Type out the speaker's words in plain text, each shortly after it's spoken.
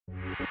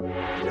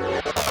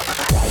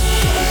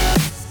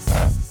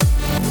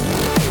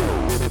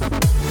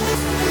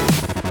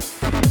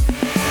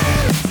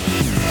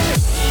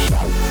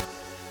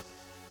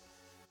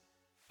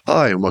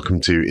Hi and welcome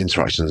to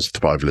Interactions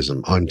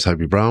Thrivalism. I'm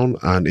Toby Brown,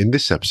 and in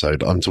this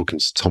episode I'm talking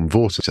to Tom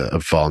Vorter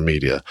of Varn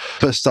Media.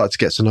 First started to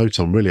get to know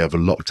Tom really over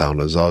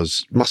lockdown, as I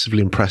was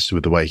massively impressed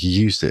with the way he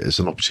used it as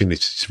an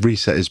opportunity to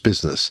reset his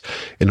business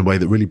in a way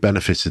that really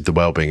benefited the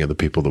well-being of the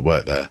people that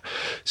work there.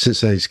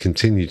 Since then he's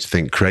continued to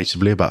think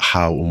creatively about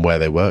how and where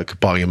they work,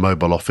 buying a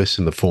mobile office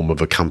in the form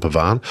of a camper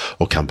van,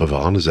 or camper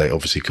van as they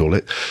obviously call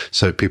it,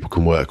 so people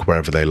can work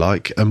wherever they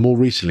like, and more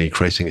recently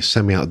creating a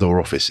semi-outdoor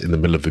office in the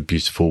middle of a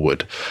beautiful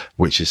wood,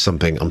 which is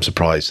something I'm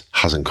surprised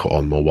hasn't caught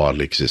on more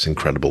widely because it's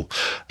incredible.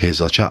 Here's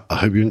our chat. I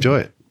hope you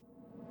enjoy it.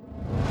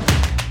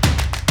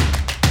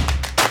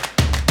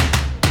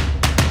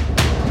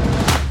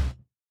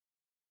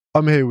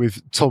 I'm here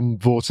with Tom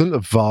Vorter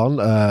of Varn,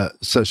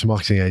 search and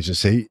marketing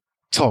agency.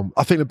 Tom,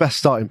 I think the best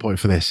starting point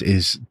for this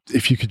is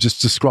if you could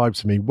just describe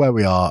to me where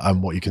we are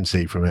and what you can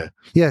see from here.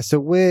 Yeah, so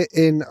we're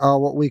in our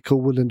what we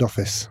call Woodland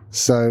office.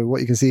 So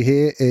what you can see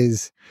here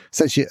is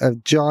essentially a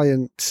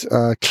giant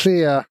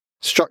clear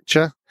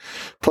structure,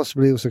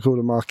 possibly also called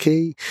a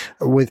marquee,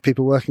 with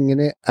people working in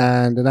it,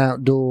 and an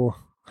outdoor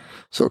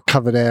sort of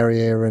covered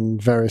area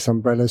and various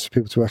umbrellas for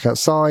people to work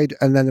outside.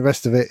 And then the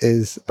rest of it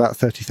is about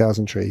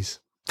 30,000 trees.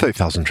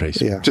 30,000 trees?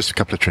 Yeah. Just a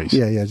couple of trees?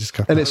 Yeah, just a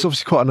couple. And it's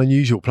obviously quite an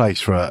unusual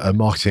place for a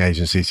marketing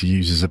agency to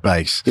use as a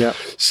base. Yeah.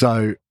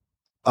 So,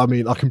 I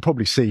mean, I can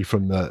probably see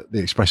from the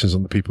expressions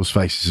on the people's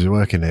faces who are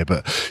working here,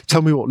 but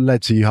tell me what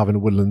led to you having a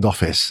Woodland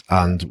office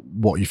and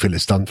what you feel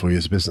it's done for you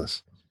as a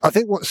business. I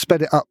think what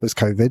sped it up was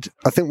COVID.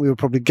 I think we were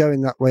probably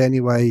going that way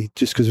anyway,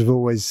 just because we've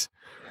always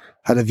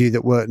had a view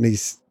that work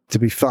needs to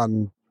be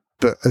fun,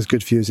 but as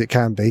good for you as it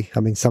can be. I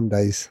mean, some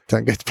days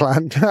don't go to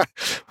plan, but,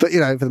 for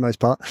the most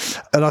part.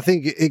 And I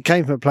think it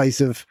came from a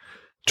place of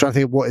trying to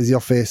think of what is the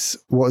office,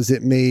 what does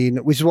it mean,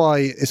 which is why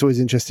it's always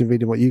interesting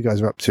reading what you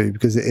guys are up to,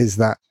 because it is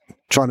that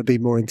trying to be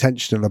more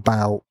intentional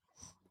about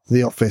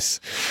the office.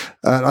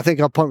 And I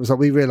think our point was that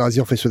we realised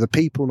the office were the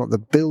people, not the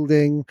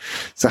building.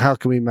 So how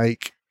can we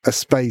make a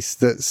space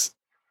that's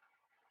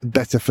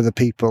better for the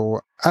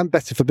people and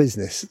better for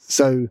business?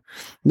 So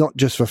not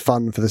just for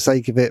fun for the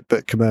sake of it,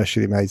 but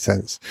commercially made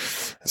sense.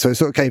 So it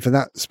sort of came from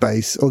that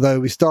space,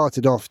 although we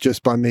started off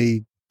just by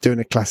me doing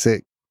a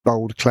classic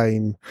bold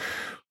claim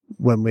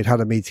when we'd had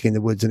a meeting in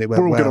the woods and it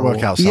went well. We're all going to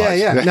work outside.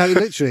 Yeah. No,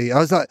 literally. I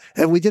was like,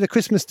 and we did a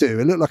Christmas do.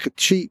 It looked like a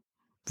cheap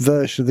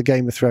version of the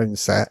Game of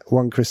Thrones set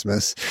one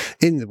Christmas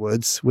in the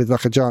woods with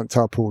like a giant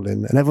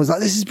tarpaulin, and everyone's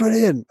like, this is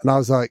brilliant. And I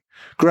was like,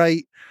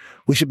 great,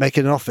 we should make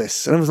it an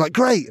office. And everyone's like,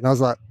 great. And I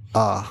was like,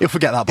 you'll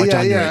forget that by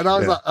January. Yeah, and I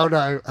was like, oh no,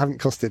 I haven't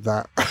costed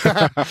that.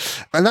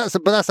 And that's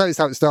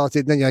how it started.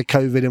 And then you had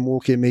COVID and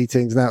walk-in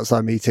meetings and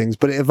outside meetings,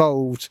 but it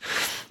evolved.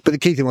 But the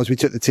key thing was we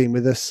took the team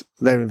with us.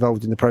 They were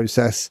involved in the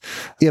process.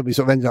 Yeah, we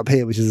sort of ended up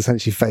here, which is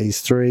essentially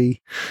phase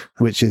 3,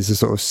 which is a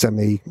sort of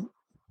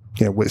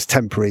it's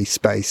temporary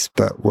space,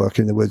 but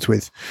working in the woods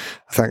with,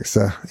 thanks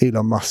to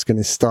Elon Musk and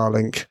his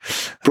Starlink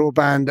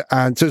broadband.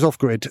 And so it's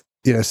off-grid,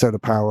 solar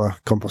power,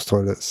 compost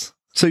toilets.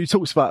 So you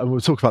talked about, and we'll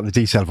talk about the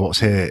detail of what's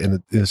here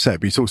in a set,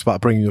 but you talked about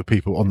bringing your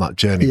people on that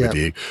journey with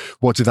you.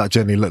 What did that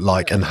journey look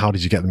like, and how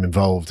did you get them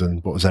involved,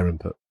 and what was their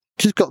input?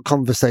 Just got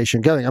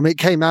conversation going. I mean, it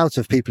came out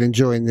of people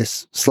enjoying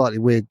this slightly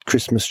weird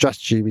Christmas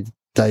strategy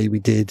day we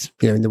did,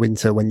 in the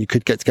winter when you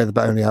could get together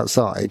but only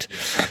outside.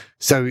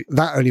 So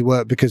that only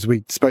worked because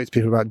we spoke to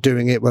people about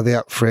doing it, were they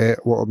up for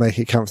it, what would make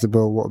it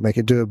comfortable, what would make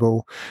it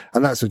doable.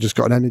 And that's what just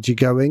got an energy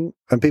going,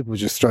 and people were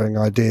just throwing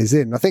ideas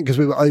in. I think because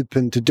we were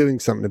open to doing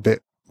something a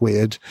bit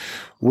weird,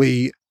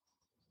 the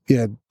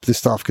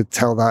staff could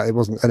tell that it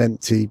wasn't an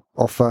empty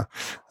offer.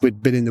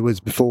 We'd been in the woods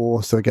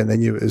before, so again, they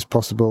knew it was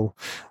possible.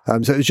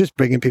 So it was just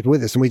bringing people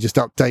with us, and we just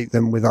update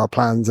them with our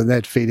plans, and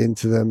they'd feed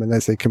into them, and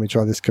they'd say, can we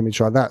try this, can we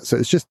try that? So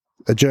it's just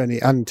a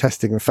journey and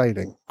testing and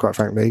failing, quite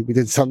frankly. We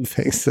did some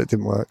things that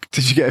didn't work.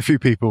 Did you get a few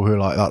people who were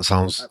like, that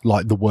sounds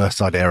like the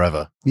worst idea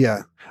ever?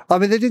 Yeah. I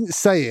mean, they didn't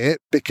say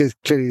it because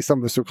clearly some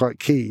of us were quite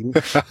keen,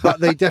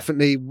 but they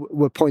definitely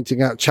were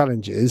pointing out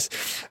challenges.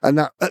 And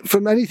that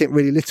from anything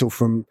really little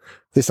from,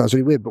 this sounds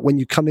really weird, but when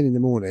you come in the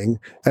morning,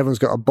 everyone's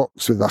got a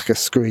box with like a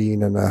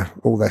screen and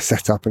all their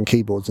setup and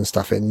keyboards and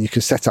stuff in, and you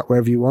can set up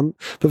wherever you want.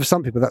 But for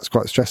some people, that's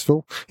quite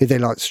stressful if they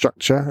like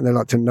structure and they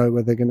like to know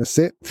where they're going to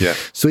sit. Yeah.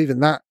 So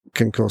even that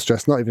can cause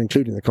stress, not even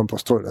including the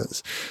compost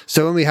toilets.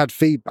 So when we had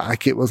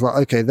feedback, it was like,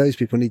 okay, those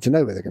people need to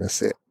know where they're going to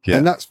sit. Yeah.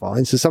 And that's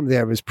fine. So some of the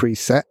areas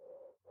preset,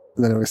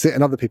 and then they're going to sit,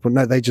 and other people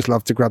know they just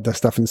love to grab their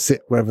stuff and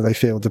sit wherever they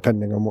feel,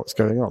 depending on what's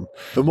going on.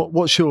 And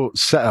what's your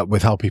setup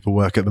with how people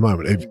work at the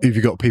moment? Have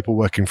you got people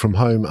working from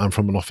home and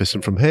from an office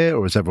and from here,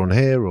 or is everyone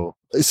here? Or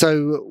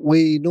so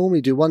we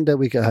normally do 1 day a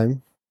week at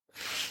home,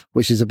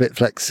 which is a bit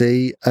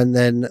flexy, and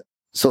then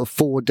sort of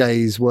 4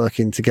 days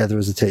working together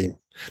as a team.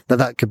 Now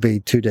that could be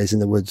 2 days in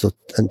the woods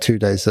and 2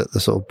 days at the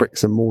sort of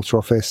bricks and mortar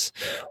office,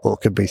 or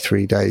it could be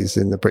 3 days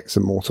in the bricks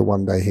and mortar,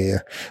 1 day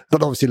here.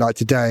 But obviously like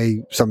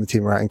today, some of the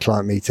team are out in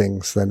client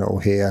meetings, they're not all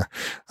here.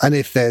 And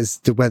if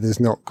the weather's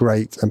not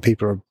great and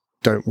people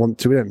don't want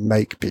to, we don't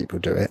make people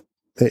do it.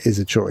 It is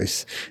a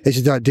choice. It's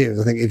just the idea,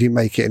 I think, if you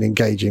make it an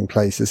engaging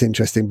place that's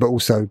interesting, but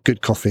also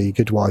good coffee,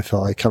 good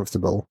Wi-Fi,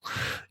 comfortable,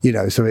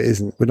 so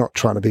we're not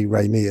trying to be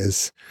Ray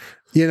Mears.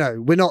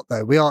 We're not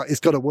though. We are. It's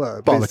got to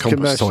work. By the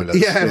compost toilets.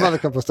 Yeah, by the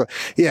compost toilet.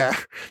 Yeah,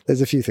 there's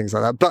a few things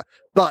like that.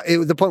 But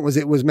the point was,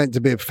 it was meant to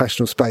be a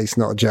professional space,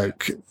 not a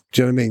joke. Do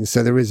you know what I mean?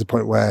 So there is a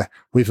point where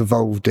we've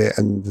evolved it,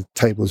 and the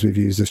tables we've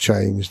used have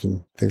changed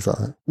and things like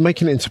that.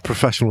 Making it into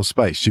professional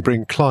space, you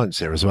bring clients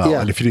here as well,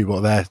 and if you do, what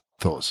are their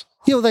thoughts?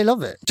 They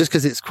love it just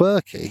because it's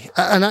quirky.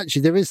 And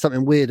actually, there is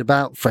something weird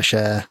about fresh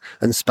air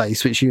and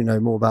space, which you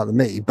know more about than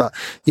me. But,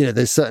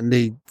 there's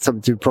certainly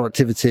something to do with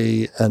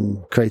productivity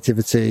and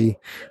creativity.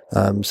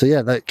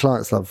 That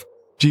clients love.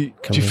 Do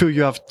you feel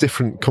you have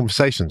different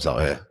conversations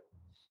out here?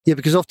 Yeah,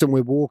 because often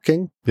we're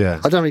walking. Yeah.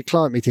 I don't know how many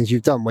client meetings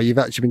you've done where you've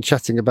actually been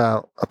chatting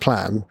about a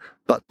plan,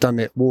 but done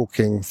it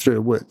walking through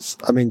the woods.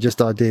 I mean,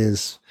 just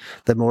ideas.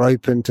 They're more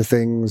open to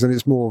things, and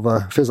it's more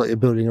of feels like you're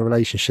building a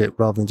relationship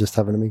rather than just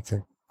having a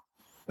meeting.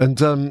 And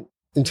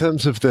in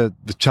terms of the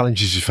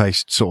challenges you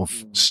faced sort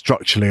of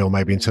structurally, or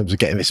maybe in terms of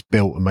getting this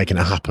built and making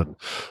it happen,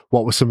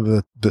 what were some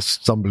of the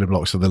stumbling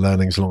blocks or the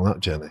learnings along that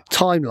journey?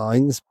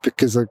 Timelines,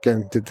 because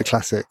again, did the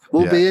classic.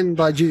 We'll be in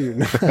by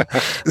June.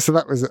 So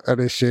that was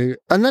an issue.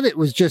 And then it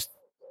was just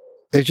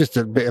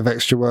a bit of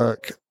extra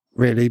work,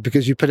 really,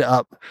 because you put it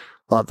up,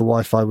 like the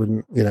Wi-Fi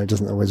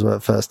doesn't always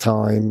work first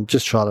time,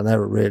 just trial and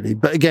error, really.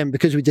 But again,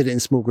 because we did it in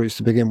small groups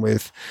to begin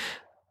with,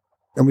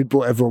 and we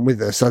brought everyone with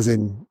us, as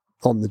in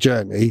on the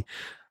journey,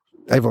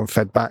 everyone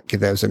fed back if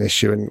there was an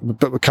issue,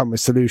 but would come with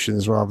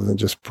solutions rather than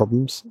just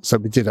problems. So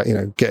we did,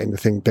 getting the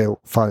thing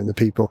built, finding the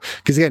people.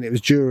 Because again, it was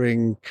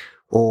during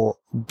or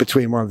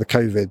between one of the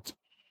COVID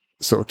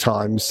sort of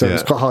times. So it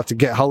was quite hard to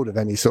get hold of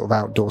any sort of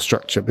outdoor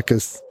structure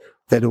because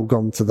they'd all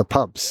gone to the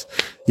pubs,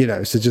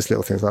 so just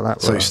little things like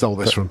that. So you stole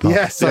this from pub?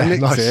 Yes, I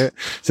nicked it.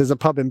 So there's a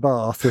pub in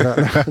Bath. No,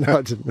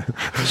 I didn't.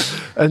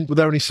 And were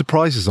there any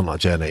surprises on that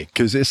journey?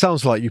 Because it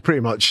sounds like you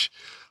pretty much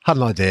had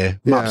an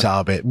idea, mapped out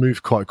a bit,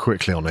 moved quite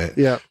quickly on it.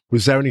 Yeah.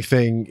 Was there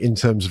anything in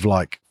terms of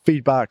like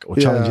feedback or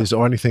challenges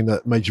or anything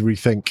that made you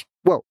rethink?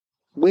 Well,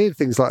 weird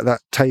things like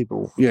that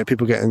table,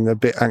 people getting a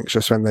bit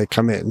anxious when they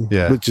come in,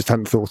 we just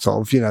hadn't thought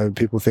of,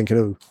 people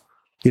thinking,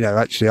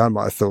 actually I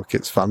might have thought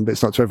it's fun, but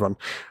it's not to everyone.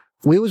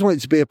 We always want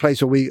it to be a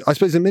place where I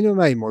suppose the minimum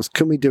aim was,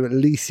 can we do at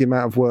least the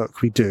amount of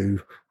work we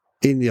do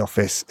in the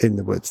office, in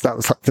the woods? That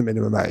was like the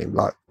minimum aim.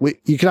 Like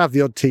you can have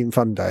the odd team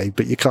fun day,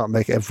 but you can't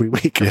make every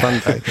week a fun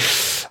day.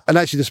 And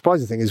actually the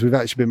surprising thing is we've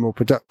actually been more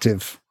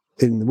productive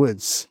in the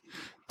woods.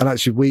 And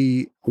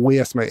actually we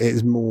estimate it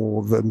is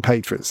more than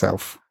paid for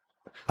itself.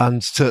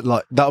 And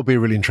that would be a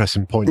really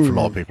interesting point for a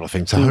lot of people, I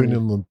think, to hone in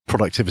on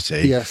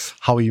productivity. Yes.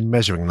 How are you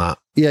measuring that?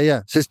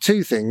 Yeah. So there's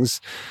two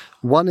things.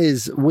 One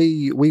is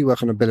we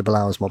work on a billable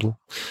hours model.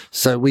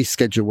 So we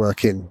schedule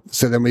work in.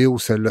 So then we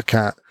also look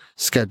at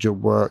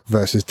scheduled work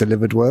versus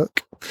delivered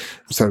work.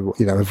 So,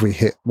 if we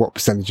hit, what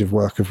percentage of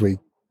work have we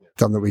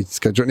done that we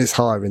schedule? And it's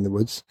higher in the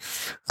woods.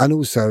 And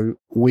also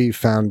we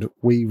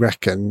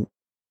reckon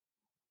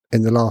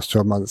in the last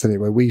 12 months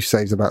anyway, we've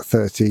saved about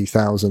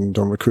 30,000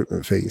 on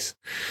recruitment fees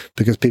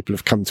because people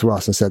have come to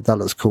us and said, that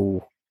looks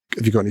cool.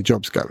 Have you got any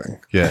jobs going?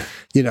 Yeah.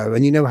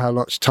 And you know how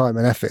much time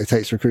and effort it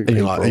takes to recruit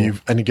people. Like, are you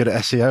any good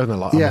at SEO? And they're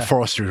like, I'm a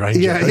forestry ranger.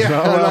 Yeah.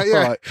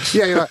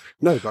 You're like,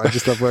 no, but I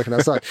just love working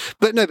outside.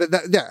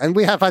 And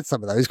we have had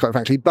some of those, quite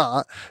frankly,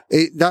 but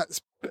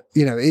that's,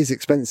 it is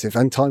expensive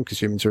and time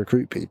consuming to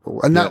recruit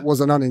people. And that was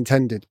an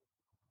unintended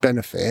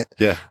benefit.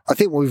 Yeah. I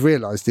think what we've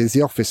realised is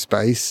the office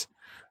space,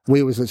 we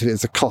always looked at it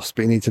as a cost,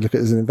 but you need to look at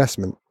it as an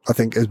investment, I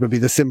think, as would be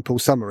the simple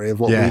summary of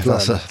what we've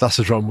learned. That's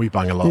a drum we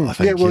bang a lot, I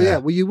think.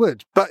 Well, you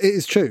would. But it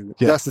is true.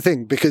 Yeah. That's the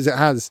thing, because it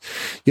has,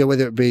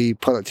 whether it be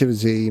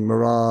productivity,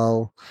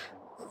 morale,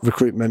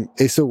 recruitment,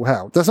 it's all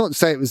helped. That's not to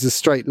say it was a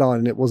straight line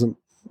and there wasn't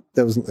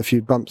a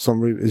few bumps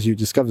en route as you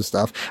discover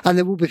stuff. And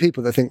there will be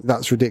people that think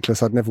that's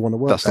ridiculous, I'd never want to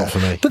work there. That's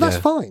not for me. But that's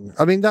fine.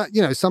 I mean, that,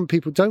 some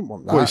people don't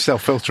want that. Well, you're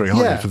self-filtering,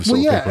 aren't you, for the sort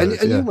of people?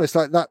 And almost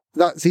like that,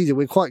 that's easy.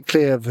 We're quite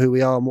clear of who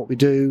we are and what we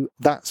do.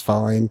 That's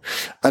fine.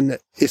 And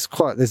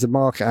there's a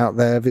market out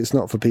there. If it's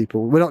not for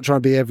people, we're not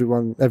trying to be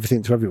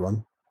everything to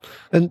everyone.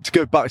 And to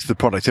go back to the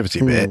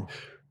productivity bit,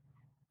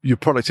 your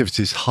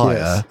productivity is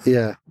higher. Yes,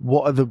 yeah.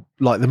 What are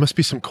there must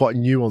be some quite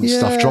nuanced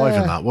stuff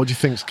driving that. What do you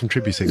think is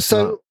contributing to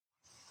that?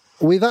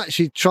 We've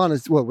actually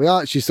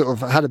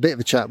sort of had a bit of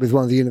a chat with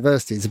one of the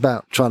universities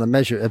about trying to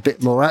measure it a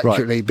bit more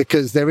accurately,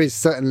 because there is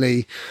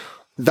certainly,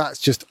 that's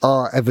just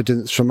our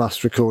evidence from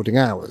us recording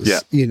hours,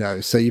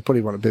 so you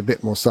probably want to be a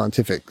bit more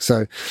scientific.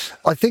 So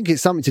I think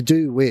it's something to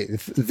do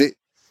with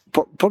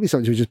probably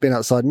something to do with just being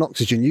outside and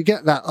oxygen. You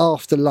get that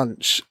after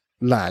lunch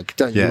lag,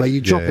 don't you? Yeah, Where you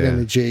drop in yeah.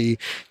 energy,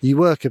 you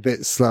work a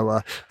bit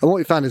slower. And what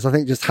we found is, I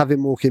think, just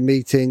having walk-in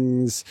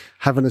meetings,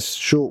 having a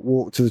short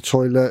walk to the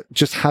toilet,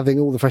 just having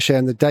all the fresh air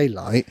in the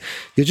daylight,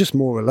 you're just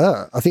more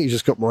alert. I think you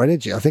just got more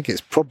energy. I think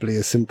it's probably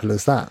as simple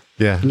as that.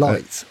 Yeah.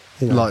 Light.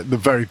 Like the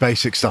very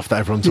basic stuff that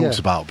everyone talks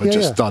about, but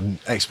just done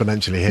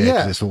exponentially here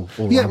because it's all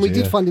yeah, and we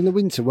did find in the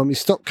winter when we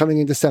stopped coming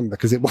in December,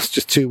 because it was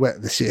just too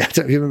wet this year. I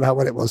don't remember how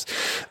wet it was.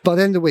 By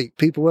the end of the week,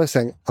 people were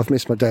saying, I've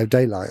missed my day of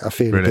daylight. I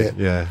feel a bit...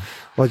 Yeah.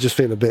 I just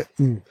feel a bit...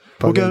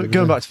 Well,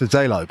 going back to the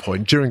daylight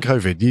point, during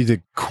COVID, you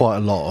did quite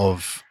a lot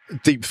of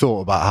deep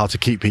thought about how to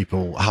keep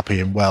people happy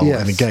and well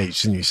and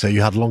engaged, didn't you? So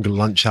you had longer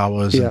lunch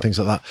hours and things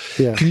like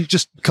that. Yeah. Can you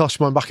just cast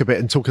your mind back a bit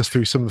and talk us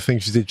through some of the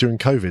things you did during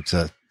COVID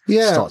to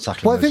start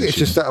tackling well, I think those it's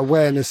issues? just that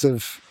awareness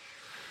of...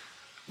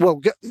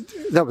 Well,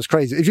 that was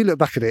crazy. If you look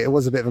back at it, it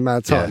was a bit of a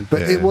mad time.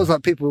 But it was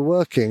like people were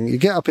working. You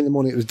get up in the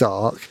morning, it was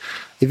dark.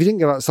 If you didn't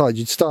go outside,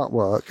 you'd start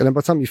work. And then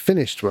by the time you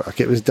finished work,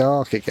 it was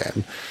dark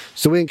again.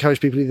 So we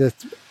encouraged people either...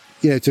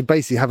 to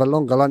basically have a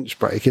longer lunch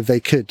break if they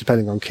could,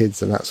 depending on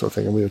kids and that sort of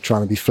thing. And we were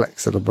trying to be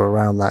flexible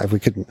around that if they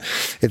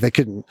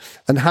couldn't,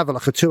 and have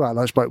like a 2-hour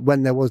lunch break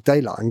when there was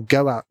daylight and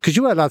go out, because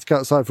you were allowed to go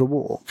outside for a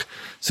walk.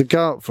 So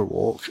go out for a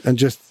walk and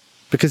just,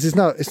 because it's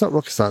not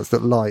rocket science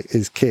that light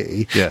is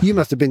key. Yeah. You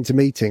must have been to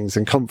meetings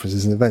and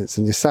conferences and events,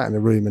 and you're sat in a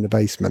room in a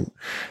basement,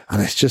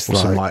 and it's just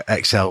like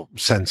Excel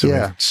Centre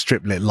with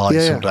strip lit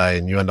lights all day,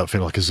 and you end up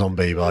feeling like a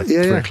zombie by 3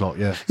 o'clock.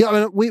 Yeah.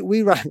 I mean,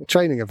 we ran a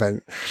training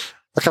event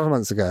a couple of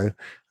months ago.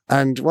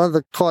 And one of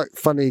the quite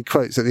funny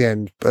quotes at the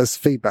end as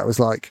feedback was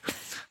like,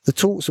 the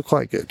talks were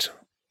quite good,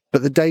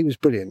 but the day was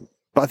brilliant.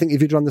 But I think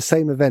if you'd run the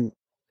same event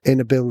in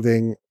a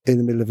building in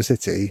the middle of a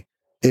city,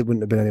 it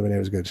wouldn't have been anywhere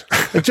near as good.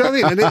 Do you know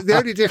what I mean? And the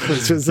only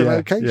difference was the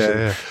location.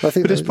 Yeah. But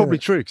it's probably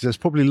true, because there's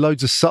probably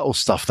loads of subtle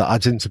stuff that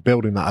adds into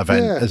building that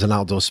event as an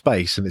outdoor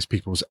space, and it's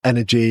people's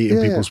energy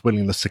and people's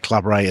willingness to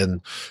collaborate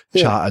and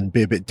chat and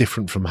be a bit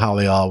different from how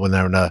they are when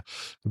they're in a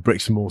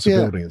bricks and mortar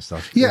building and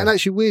stuff. Yeah, and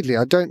actually, weirdly,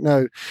 I don't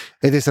know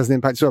if this has an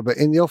impact as well, but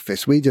in the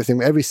office, we do a thing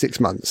where every 6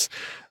 months,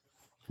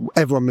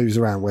 everyone moves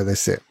around where they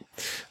sit.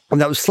 And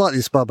that was slightly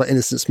inspired by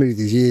Innocent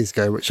Smoothies years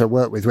ago, which I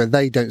worked with, where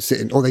they don't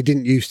sit in, or they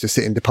didn't used to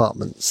sit in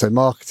departments. So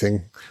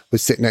marketing would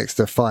sit next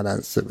to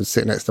finance, that would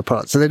sit next to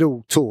product. So they'd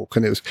all talk,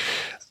 and it was,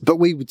 but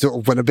we would sort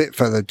of went a bit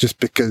further just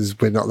because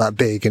we're not that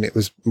big, and it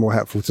was more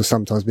helpful to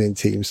sometimes be in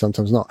teams,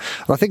 sometimes not.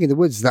 And I think in the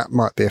woods, that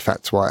might be a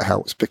factor why it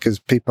helps, because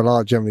people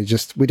are generally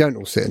we don't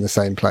all sit in the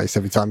same place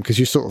every time, because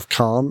you sort of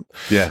can't.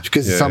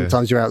 Because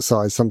sometimes you're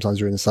outside, sometimes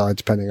you're inside,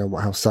 depending on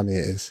how sunny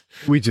it is.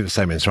 We do the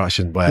same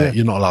interaction where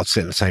you're not allowed to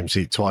sit in the same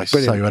seat twice.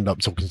 Brilliant. So you end up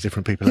talking to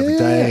different people every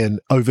day and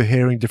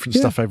overhearing different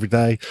stuff every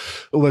day.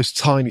 All those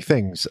tiny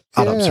things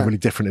add up to a really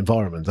different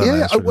environment, don't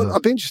they? Well,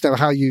 I'd be interested in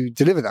how you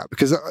deliver that,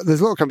 because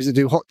there's a lot of companies that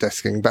do hot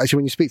desking, but actually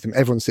when you speak to them,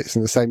 everyone sits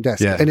in the same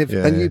desk. And if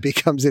a newbie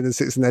comes in and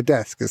sits in their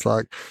desk, it's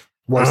like,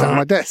 why is that on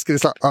my desk? And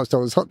it's like, I was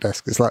told it was hot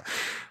desk. It's like,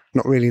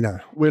 not really, no.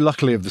 We're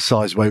luckily of the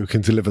size where we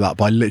can deliver that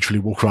by literally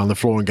walking around the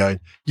floor and going,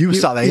 you were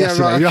sat there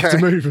yesterday, right, you have to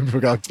move, and we're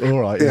going, all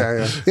right.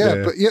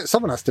 But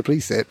someone has to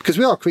police it, because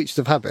we are creatures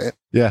of habit.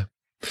 Yeah.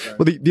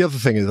 Well, the other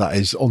thing is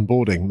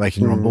onboarding,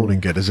 making your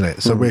onboarding good, isn't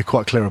it? So we're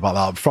quite clear about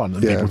that up front,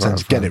 and people tend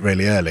to get it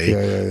really early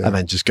and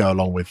then just go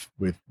along with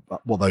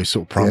what those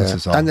sort of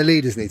parameters are. And the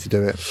leaders need to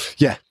do it.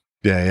 Yeah.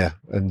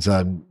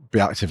 And be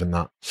active in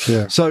that.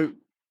 Yeah. So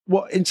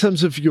what, in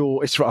terms of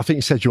I think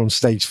you said you're on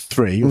stage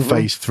 3 or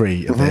phase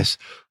 3 of this.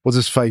 What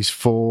does phase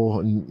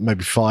 4 and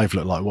maybe 5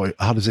 look like?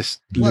 How does this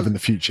live in the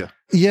future?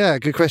 Yeah,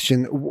 good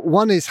question.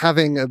 One is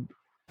having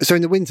so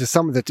in the winter,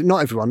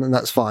 not everyone, and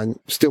that's fine,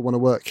 still want to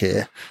work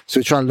here. So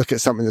we're trying to look at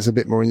something that's a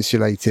bit more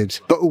insulated,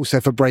 but also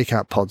for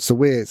breakout pods. So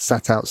we're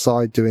sat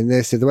outside doing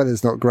this. If the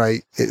weather's not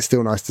great, it's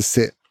still nice to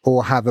sit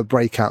or have a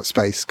breakout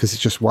space, because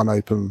it's just one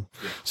open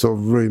sort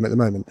of room at the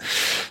moment.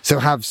 So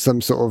have some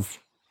sort of,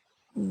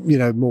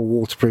 more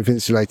waterproof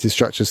insulated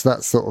structure. So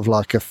that's sort of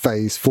like a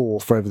phase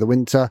 4 for over the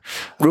winter.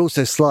 We're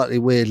also slightly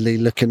weirdly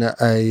looking at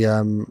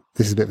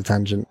this is a bit of a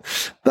tangent,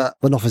 but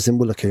an office in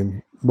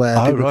Woodland,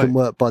 where people can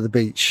work by the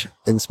beach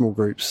in small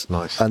groups.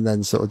 Nice. And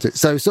then sort of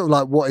sort of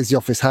like, what is the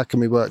office? How can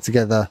we work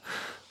together?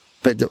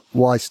 But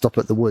why stop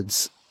at the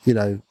woods?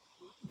 The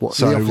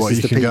office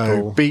is the people.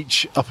 Go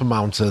beach, up a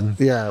mountain.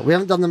 Yeah, we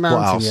haven't done the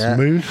mountain yet.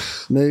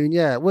 Moon,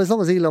 yeah. Well, as long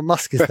as Elon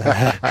Musk is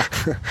there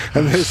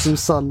and there's some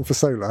sun for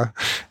solar,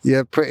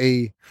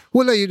 pretty.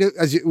 Well, no,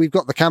 we've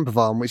got the camper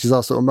van, which is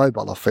our sort of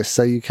mobile office,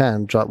 so you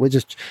can drive.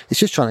 It's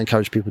just trying to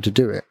encourage people to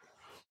do it.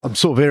 I'm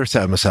sort of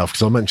irritated myself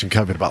because I mentioned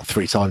COVID about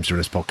 3 times during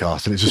this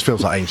podcast, and it just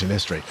feels like ancient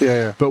history.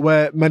 Yeah. But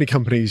where many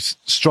companies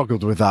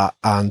struggled with that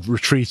and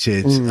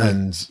retreated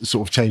and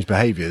sort of changed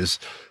behaviours,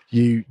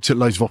 you took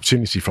loads of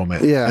opportunity from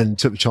it and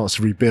took the chance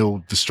to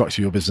rebuild the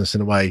structure of your business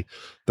in a way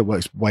that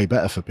works way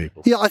better for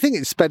people. Yeah, I think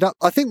it sped up.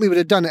 I think we would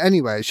have done it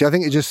anyway, actually. I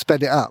think it just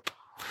sped it up.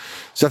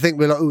 So I think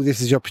we're like, this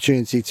is the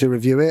opportunity to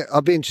review it.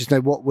 I'd be interested to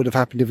know what would have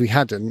happened if we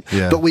hadn't.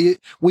 Yeah. But we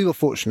were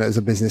fortunate as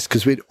a business,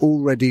 because we'd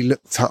already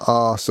looked at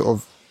our sort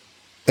of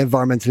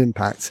environmental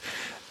impact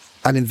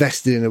and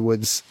invested in the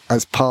woods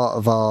as part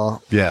of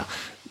our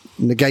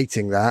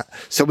negating that.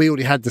 So we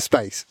already had the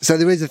space. So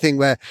there is a thing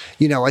where,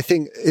 I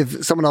think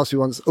if someone asked me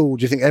once, do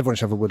you think everyone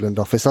should have a Woodland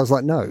office? I was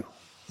like, no,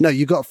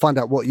 you've got to find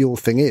out what your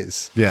thing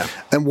is. Yeah.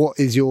 And what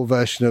is your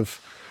version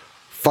of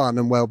fun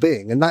and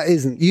well-being. And that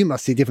isn't, you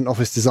must see different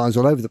office designs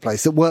all over the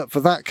place that work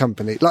for that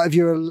company. Like if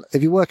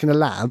you work in a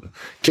lab,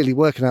 clearly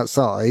working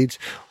outside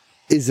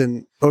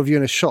isn't, or if you're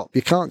in a shop,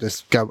 you can't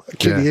just go,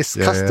 clearly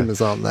customers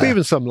aren't there. But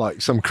even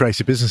some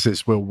creative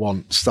businesses will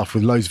want stuff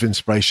with loads of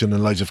inspiration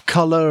and loads of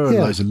colour and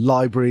loads of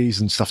libraries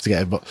and stuff to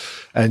get in.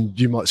 And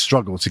you might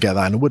struggle to get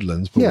that in the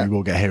Woodlands, but what we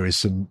will get here is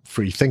some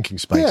free thinking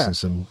space and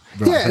some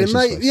space.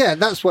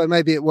 That's why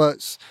maybe it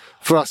works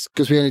for us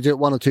because we only do it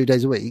 1 or 2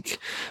 days a week.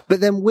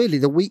 But then weirdly,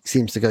 the week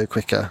seems to go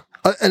quicker.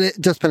 And it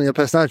does depend on your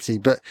personality,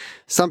 but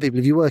some people,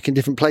 if you work in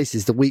different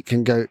places, the week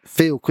can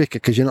feel quicker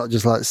because you're not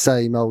just like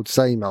same old,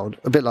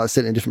 a bit like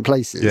sitting in different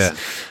places. Yeah.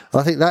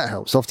 I think that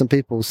helps. Often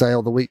people say,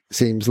 the week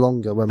seems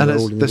longer when we're all in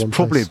one place. There's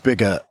probably a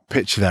bigger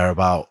picture there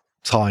about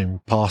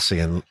time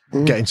passing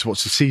and getting to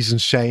watch the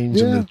seasons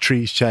change and the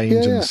trees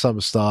change and the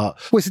summer start.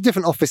 Well, it's a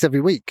different office every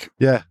week.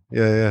 Yeah.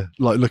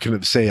 Like looking at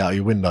the sea out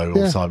your window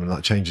all the time, and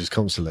that changes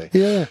constantly.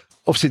 Yeah.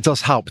 Obviously, it does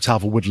help to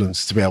have a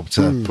Woodlands to be able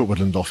to put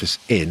Woodland office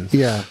in.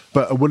 Yeah.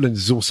 But a Woodlands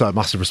is also a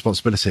massive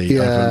responsibility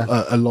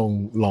over a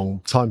long,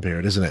 long time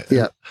period, isn't it?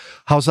 Yeah.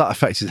 How's that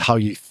affected how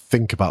you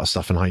think about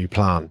stuff and how you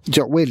plan?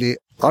 Weirdly,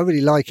 I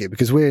really like it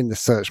because we're in the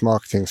search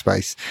marketing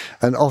space,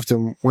 and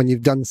often when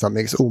you've done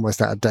something, it's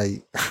almost out of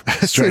date.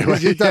 Straight away.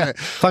 You've done it.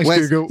 Thanks,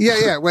 Google.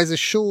 Yeah. Whereas a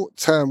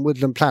short-term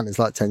Woodland plan is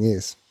like 10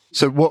 years.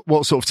 So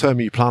what sort of term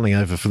are you planning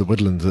over for the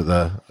Woodland at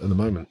the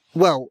moment?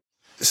 Well,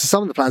 so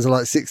some of the plans are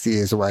like 60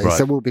 years away,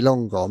 so we'll be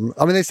long gone.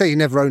 I mean, they say you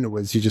never own a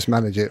woods, you just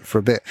manage it for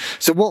a bit.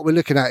 So what we're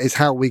looking at is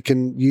how we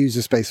can use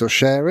the space or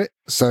share it.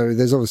 So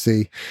there's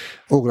obviously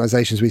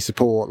organisations we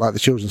support, like the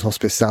Children's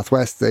Hospice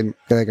Southwest. They're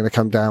going to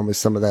come down with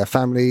some of their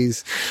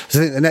families. So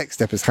I think the next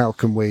step is how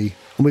can we,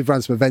 and we've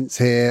run some events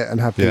here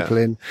and have people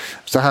in.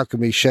 So how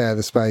can we share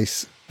the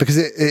space? Because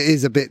it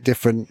is a bit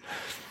different,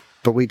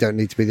 but we don't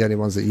need to be the only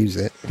ones that use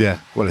it. Yeah,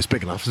 well, it's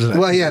big enough, isn't it?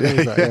 Well, there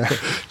is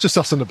that, Just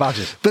us and the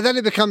badges. But then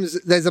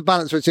there's a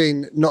balance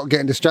between not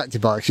getting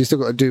distracted by it, because you still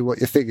got to do what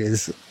your thing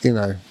is,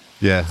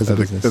 Yeah, at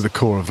the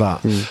core of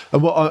that.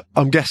 And what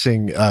I'm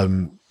guessing,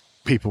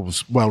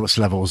 people's wellness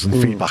levels and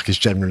feedback has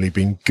generally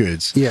been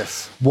good.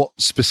 Yes. What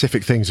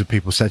specific things have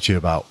people said to you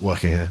about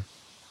working here?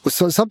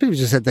 So some people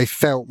just said they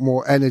felt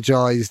more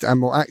energised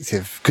and more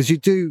active because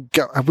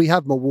we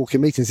have more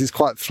walking meetings. It's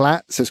quite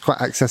flat, so it's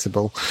quite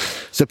accessible.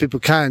 So people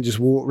can just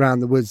walk around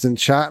the woods and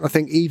chat. And I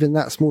think even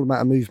that small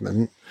amount of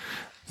movement,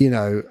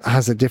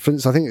 has a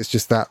difference. I think it's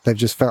just that they've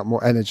just felt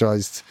more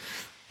energised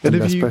and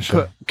less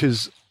pressure.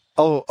 Because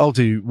I'll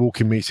do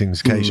walking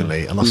meetings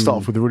occasionally, and I'll start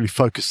off with a really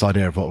focused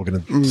idea of what we're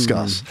going to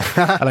discuss,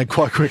 and then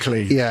quite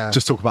quickly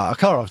just talk about a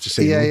car I've just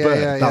seen.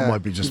 That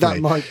might be just that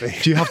me. Might be.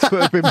 Do you have to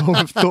put a bit more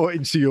of thought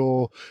into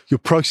your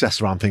process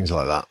around things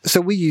like that?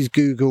 So we use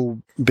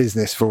Google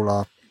Business for all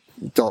our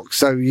docs,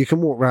 so you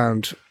can walk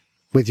around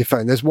with your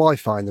phone. There's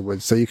Wi-Fi in the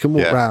woods, so you can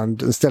walk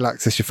around and still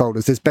access your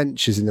folders. There's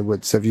benches in the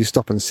woods, so if you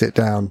stop and sit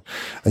down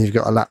and you've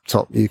got a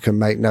laptop, you can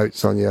make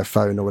notes on your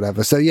phone or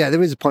whatever. So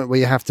there is a point where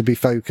you have to be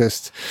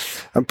focused,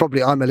 and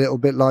probably I'm a little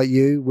bit like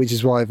you, which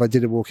is why if I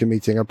did a walking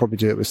meeting, I'd probably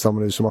do it with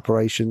someone who's from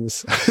operations.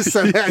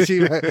 So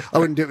actually, I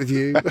wouldn't do it with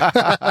you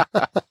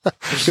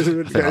because we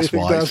wouldn't get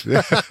anything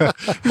done.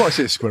 Might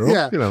see a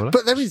squirrel.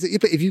 But there is.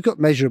 But if you've got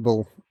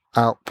measurable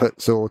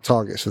outputs or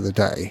targets for the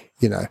day,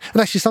 and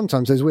actually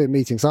sometimes those weird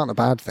meetings aren't a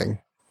bad thing.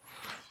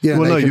 Your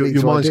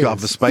mind's got to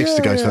have the space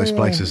to go to those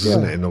places,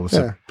 isn't it, in order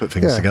to put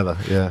things together.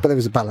 Yeah, but there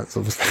is a balance,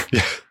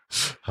 obviously.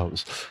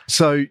 Helps.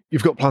 So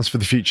you've got plans for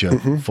the future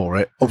for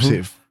it. Obviously,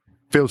 it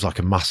feels like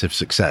a massive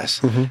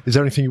success. Is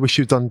there anything you wish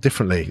you'd done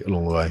differently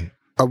along the way?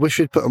 I wish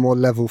we'd put a more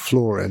level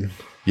floor in.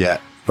 Yeah.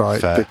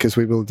 Right, fair. Because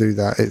we will do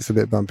that. It's a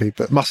bit bumpy,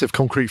 but massive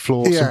concrete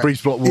floors, some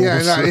breeze block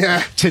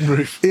walls, tin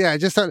roof. Yeah,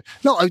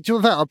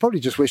 I probably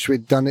just wish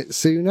we'd done it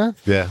sooner.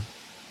 Yeah,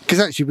 because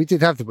actually we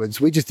did have the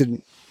woods. We just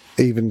didn't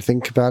even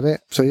think about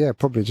it. So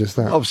probably just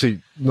that. Obviously,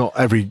 not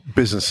every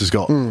business has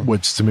got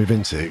woods to move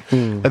into.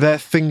 Are there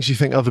things you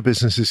think other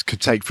businesses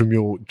could take from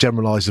your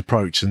generalised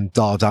approach and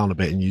dial down a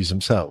bit and use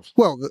themselves?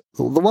 Well,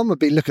 the one would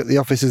be look at the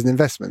office as an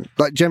investment.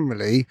 Like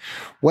generally,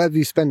 whatever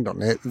you spend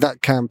on it,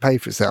 that can pay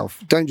for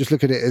itself. Don't just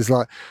look at it as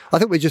like, I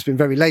think we've just been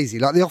very lazy.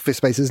 Like the office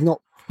space is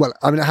not, well,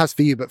 I mean, it has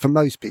for you, but for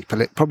most people,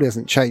 it probably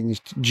hasn't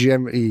changed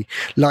generally.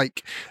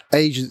 Like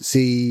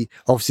agency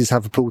offices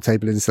have a pool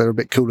table in, so they're a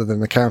bit cooler than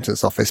an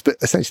accountant's office, but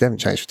essentially they haven't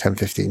changed for 10,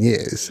 15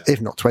 years,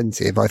 if not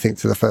 20, if I think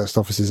to the first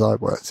offices I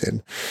worked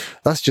in.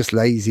 That's just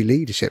lazy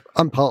leadership.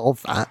 I'm part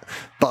of that,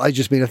 but I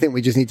think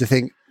we just need to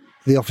think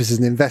the office is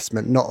an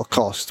investment, not a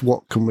cost.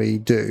 What can we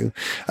do?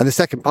 And the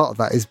second part of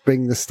that is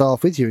bring the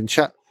staff with you and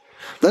chat.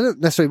 They don't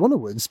necessarily want a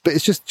woods, but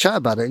it's just chat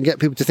about it and get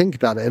people to think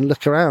about it and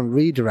look around,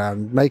 read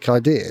around, make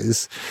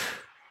ideas.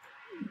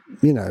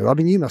 You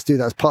must do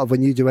that as part of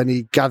when you do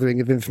any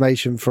gathering of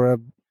information for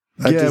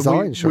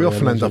design. We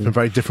often end up in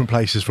very different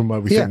places from where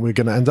we think we're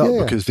going to end up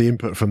because the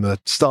input from the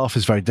staff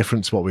is very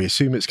different to what we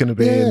assume it's going to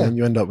be. And then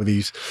you end up with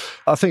these,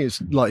 I think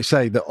it's like you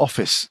say, the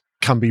office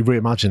can be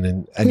reimagined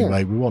in any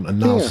way we want. And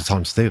now's the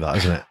time to do that,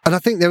 isn't it? And I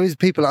think there is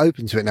people are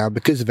open to it now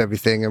because of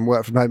everything and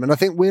work from home. And I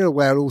think we're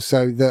aware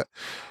also that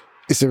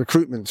it's a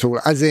recruitment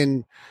tool, as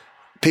in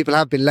people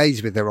have been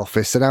lazy with their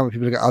office. So now when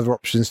people get other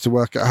options to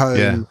work at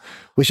home,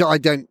 which I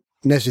don't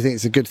necessarily think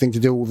it's a good thing to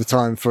do all the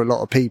time for a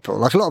lot of people.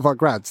 Like a lot of our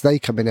grads, they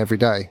come in every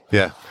day.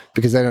 Yeah.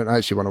 Because they don't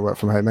actually want to work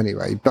from home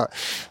anyway. But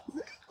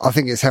I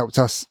think it's helped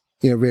us,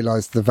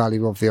 realise the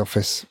value of the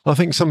office. I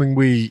think something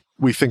we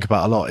think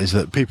about a lot is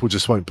that people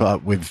just won't put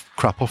up with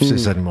crap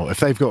offices anymore. If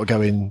they've got to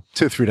go in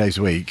 2 or 3 days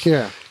a week,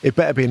 it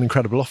better be an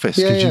incredible office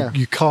because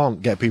you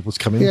can't get people to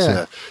come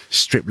into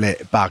strip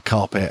lit, bad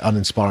carpet,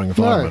 uninspiring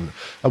environment. No.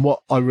 And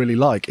what I really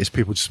like is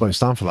people just won't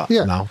stand for that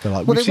now. They're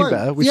like, we've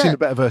seen a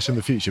better version of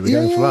the future.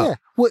 We're going for that.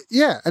 Well,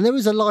 and there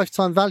is a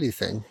lifetime value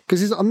thing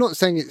because I'm not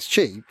saying it's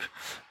cheap.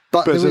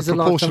 But there is a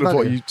proportion of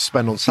what you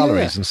spend on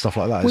salaries and stuff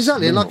like that. Well,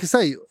 exactly. And like I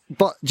say,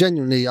 but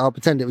genuinely, I'll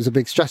pretend it was a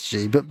big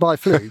strategy. But by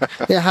fluke,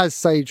 it has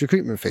saved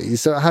recruitment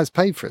fees. So it has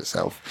paid for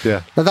itself.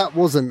 Yeah. Now, that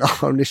wasn't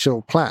our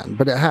initial plan,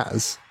 but it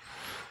has.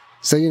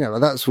 So,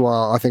 that's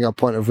why I think our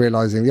point of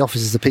realising the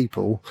office is the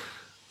people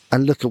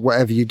and look at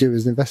whatever you do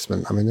as an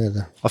investment. I mean, they're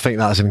there. I think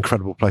that is an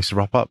incredible place to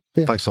wrap up.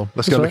 Yeah. Thanks, Tom.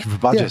 Let's go looking for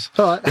badges.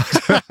 Yeah. All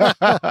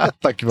right.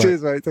 Thank you, mate.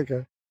 Cheers, mate. Take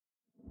care.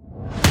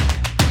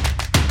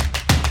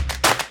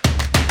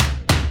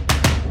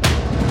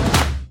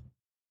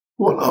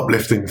 What an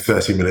uplifting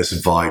 30 minutes of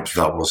vibes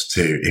that was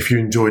too. If you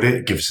enjoyed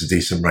it, give us a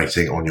decent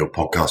rating on your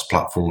podcast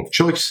platform of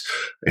choice.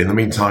 In the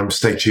meantime,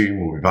 stay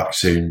tuned. We'll be back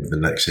soon with the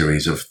next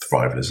series of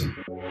Thrivalism.